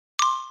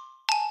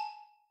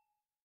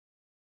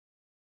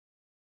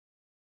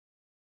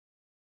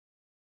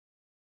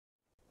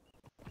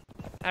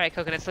Alright,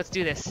 Coconuts, let's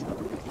do this.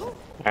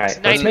 Alright,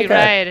 Let's make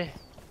ride.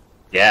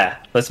 Yeah,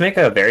 let's make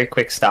a very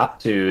quick stop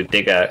to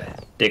dig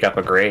up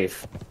a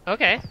grave.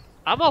 Okay.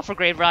 I'm all for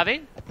grave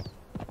robbing.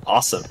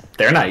 Awesome.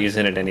 They're not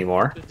using it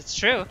anymore. It's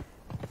true.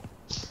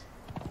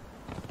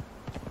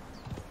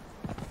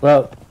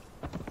 Well,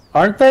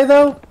 aren't they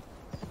though?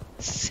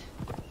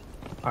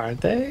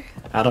 Aren't they?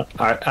 I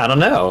don't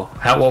know.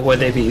 What would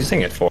they be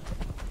using it for?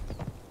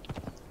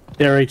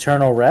 Their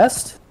eternal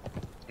rest?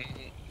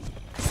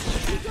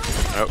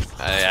 Oh,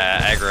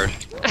 I aggroed.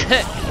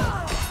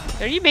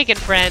 Are you making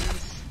friends?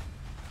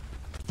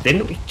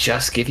 Didn't we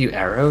just give you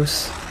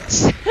arrows?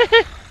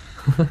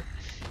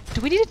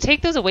 Do we need to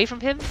take those away from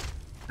him?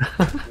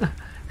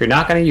 You're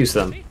not going to use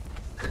them.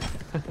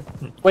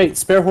 Wait,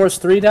 Spare Horse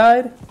 3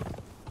 died?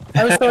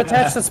 I was so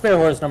attached to Spare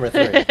Horse number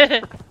 3.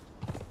 What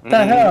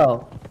the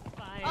hell?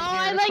 Oh,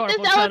 I like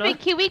this elephant.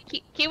 Can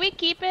we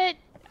keep it?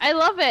 I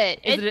love it.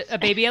 Is it a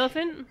baby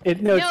elephant?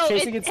 No, it's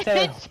chasing its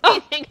tail. It's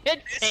chasing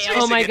its tail.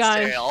 Oh my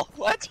gosh.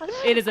 What?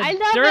 It is a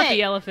derpy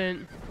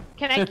elephant.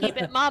 Can I keep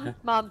it? Mom.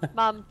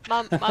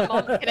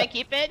 Can I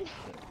keep it?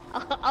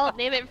 I'll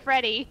name it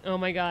Freddy. Oh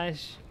my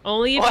gosh.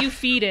 Only if you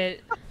feed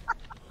it.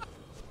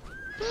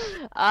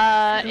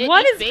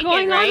 What is bacon,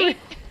 going right?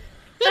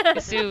 on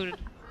with... Soon.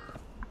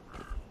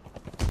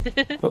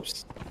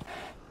 Oops.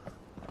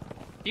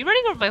 Are you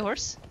running over my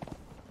horse?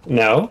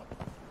 No.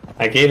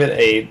 I gave it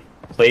a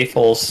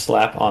playful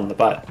slap on the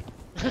butt.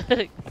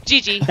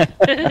 GG.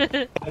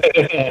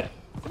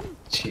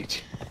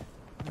 Cheat.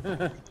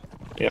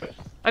 Yep.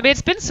 I mean,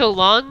 it's been so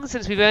long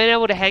since we've been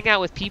able to hang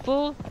out with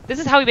people. This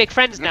is how we make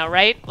friends now,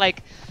 right?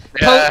 Like,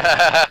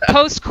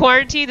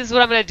 post-quarantine, this is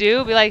what I'm gonna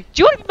do. Be like,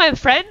 do you want to be my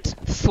friend?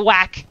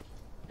 Thwack.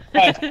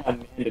 That's a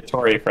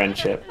mandatory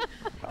friendship.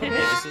 Okay,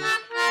 this is...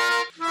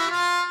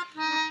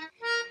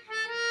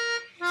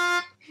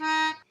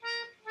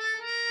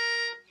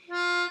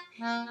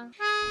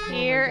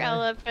 Here,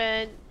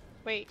 elephant.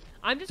 Wait.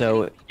 I'm just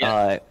So,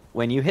 Yeah.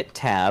 when you hit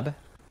tab,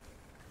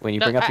 when you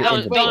No, bring up your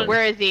inventory... Wait,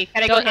 where is he?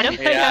 Can I go hit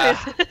him? Yeah,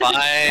 fine.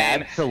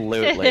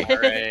 Absolutely.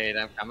 Alright,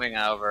 I'm coming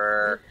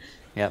over.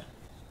 Yep.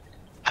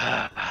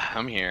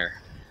 I'm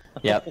here.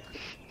 Yep.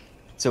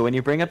 So when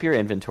you bring up your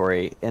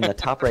inventory, in the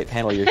top right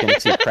panel, you're going to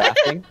see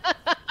crafting.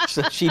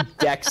 So she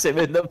decks him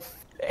in the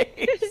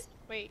face.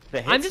 Wait.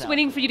 I'm just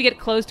waiting for you to get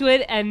close to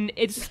it, and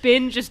its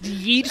spin just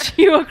yeets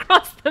you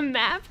across the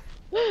map.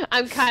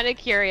 I'm kind of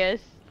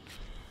curious.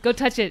 Go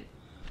touch it.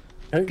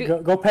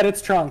 Go pet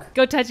its trunk.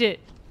 Go touch it.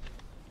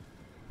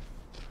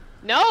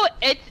 No,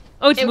 it's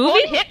moving?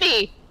 won't hit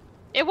me.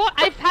 It won't.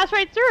 I passed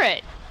right through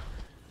it.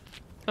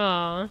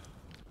 Aw.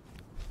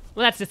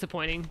 Well, that's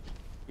disappointing.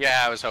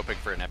 Yeah, I was hoping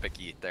for an epic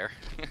eat there.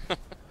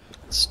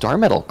 Star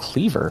Metal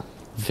Cleaver.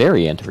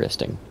 Very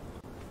interesting.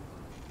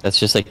 That's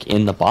just like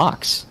in the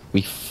box.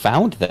 We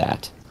found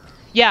that.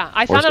 Yeah,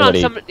 I found it on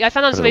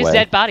somebody's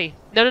dead body.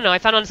 No, I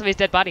found it on somebody's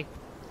dead body.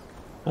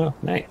 Oh,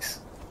 nice.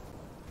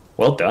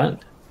 Well done.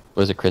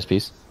 Was it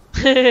Crispy's?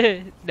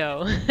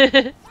 No.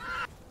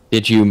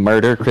 Did you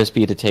murder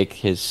Crispy to take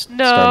his Star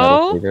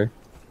Metal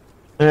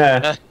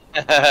Cleaver?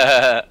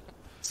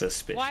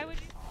 Suspicious. Why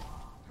would you?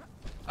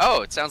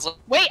 Oh, it sounds like...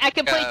 Wait, I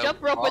can play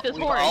jump rope with his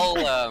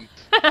horn.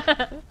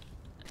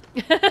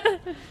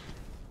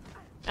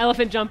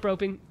 Elephant jump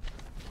roping.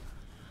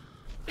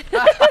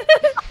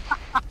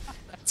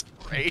 That's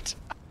great.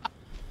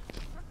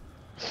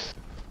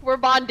 We're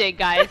bonding,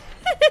 guys.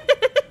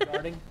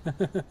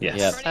 Yes.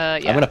 Yep. Yeah.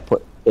 I'm gonna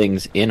put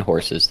things in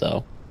horses,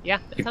 though. Yeah.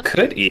 You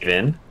could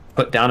even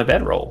put down a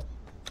bedroll.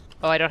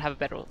 Oh, I don't have a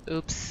bedroll.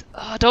 Oops.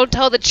 Oh, don't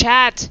tell the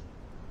chat.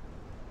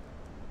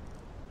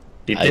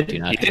 You I do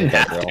didn't not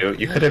have have a to.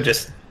 You could have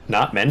just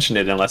not mentioned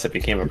it unless it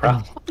became a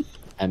problem.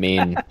 I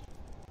mean,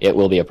 it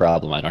will be a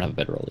problem. I don't have a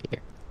bedroll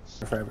either.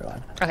 For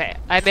everyone. Okay,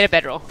 I made a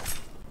bedroll.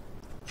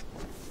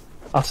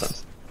 Awesome.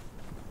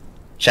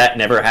 Chat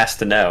never has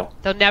to know.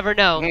 They'll never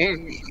know.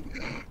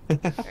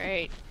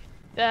 Alright.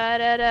 Da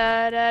da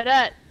da da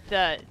da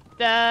da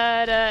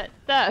da da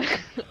da.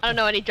 I don't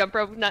know any jump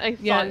rope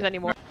songs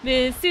anymore.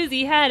 Miss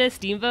Susie had a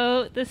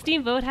steamboat. The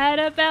steamboat had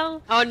a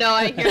bell. Oh no,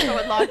 I hear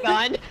someone logged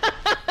on.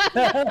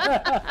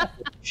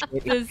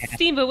 The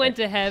steamboat went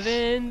to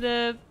heaven.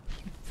 The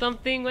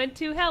something went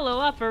to hello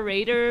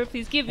operator.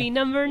 Please give me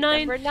number 9.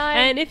 Number 9.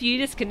 And if you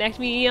disconnect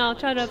me, I'll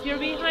shut up. You're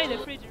behind the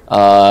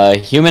refrigerator.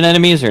 Human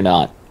enemies or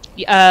not?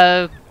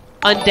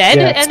 Undead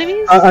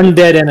enemies?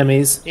 Undead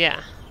enemies.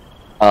 Yeah.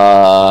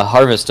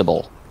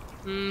 Harvestable.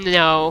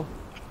 No.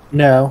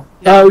 No.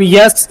 Oh,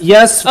 yes,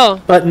 Oh.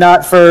 but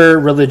not for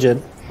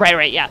religion.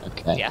 Right, yeah.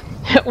 Okay. Yeah.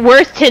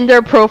 Worst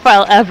Tinder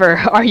profile ever.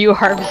 Are you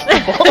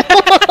harvestable?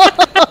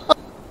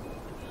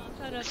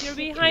 Shut up, you're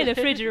behind the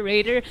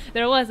refrigerator.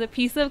 There was a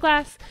piece of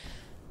glass.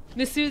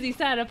 Miss Susie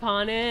sat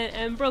upon it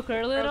and broke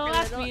her little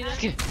ass.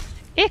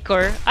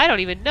 Icker? I don't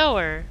even know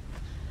her.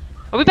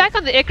 Are we back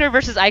on the Icker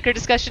versus Iker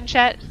discussion,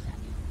 chat?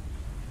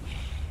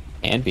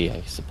 Can be,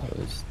 I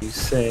suppose. You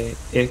say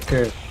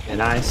Iker,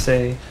 and I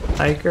say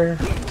Hiker.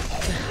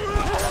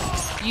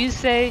 You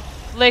say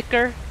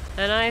liquor,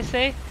 and I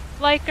say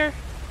liker.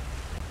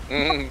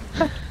 You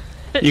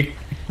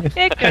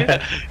Icker.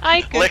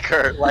 Iker.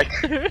 Liquor, like.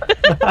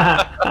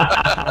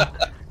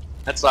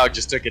 That song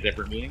just took a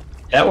different meaning.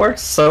 That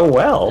works so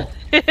well.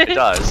 It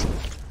does.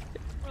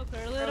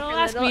 Broker little, Broker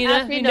ask little, me,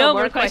 ask me no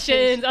more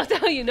questions. I'll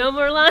tell you no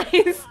more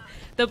lies.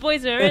 The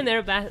boys are in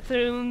their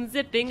bathroom,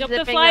 zipping up the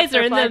Zipping flies up the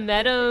are in the flies.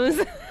 meadows.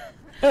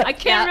 I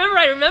can't remember.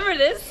 I remember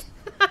this.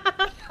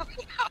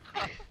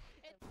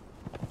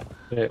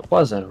 It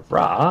wasn't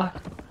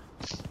rock.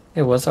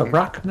 It was a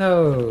rock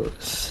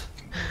nose.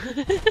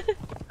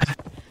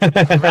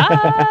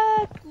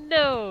 Rock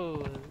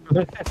nose.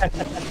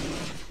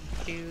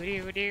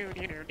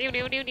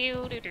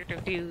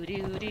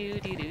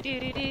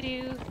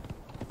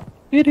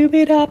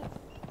 Beat up.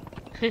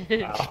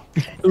 Wow.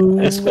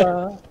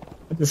 Ooh,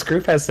 This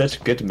group has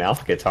such good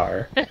mouth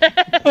guitar.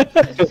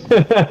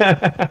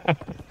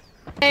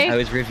 I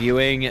was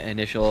reviewing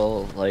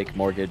initial like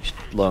mortgage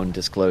loan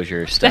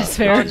disclosure stuff. That's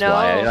fair. Which is Oh, no.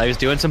 why I was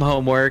doing some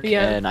homework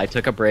Yeah. and I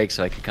took a break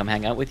so I could come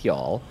hang out with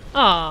y'all.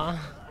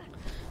 Aw.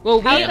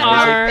 Well, How's we that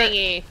are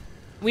thingy?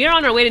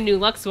 on our way to New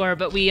Luxor,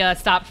 but we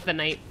stopped for the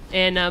night,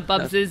 and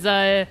Bubs is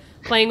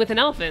playing with an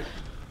elephant.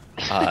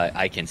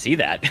 I can see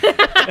that.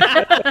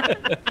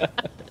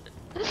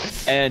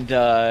 And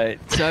so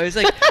I was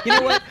like, you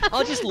know what?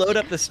 I'll just load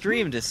up the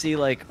stream to see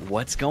like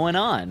what's going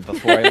on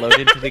before I load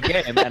into the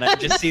game, and I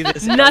just see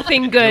this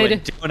Nothing doing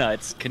good.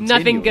 donuts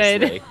Nothing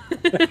good.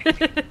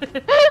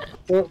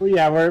 continuously.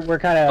 yeah, we're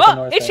kind of.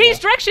 Oh, it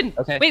changed direction.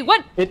 Okay. Wait,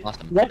 what?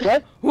 Awesome.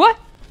 What? What?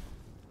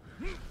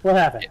 What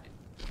happened?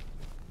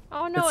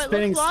 Oh no, It's it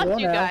spinning looks lost, slow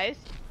you now. guys.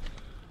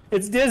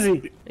 It's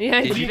dizzy.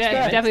 Yeah, Did it's you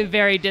expect? definitely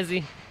very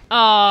dizzy. Oh,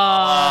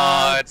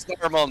 Aww. it's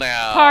normal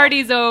now.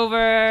 Party's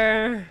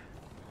over.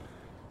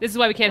 This is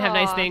why we can't have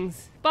nice Aw.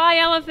 things. Bye,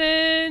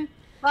 elephant.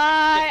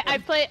 Bye. I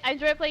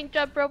enjoy playing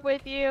jump rope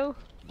with you. Oh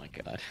my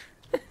god.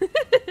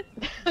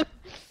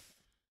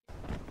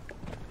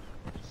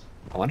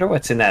 I wonder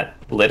what's in that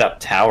lit up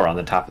tower on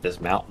the top of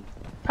this mountain.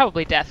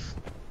 Probably death.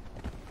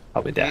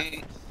 Probably death.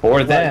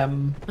 For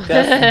them.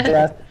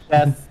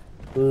 Death,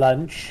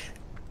 lunch.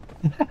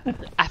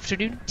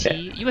 Afternoon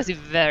tea. You must be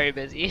very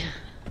busy.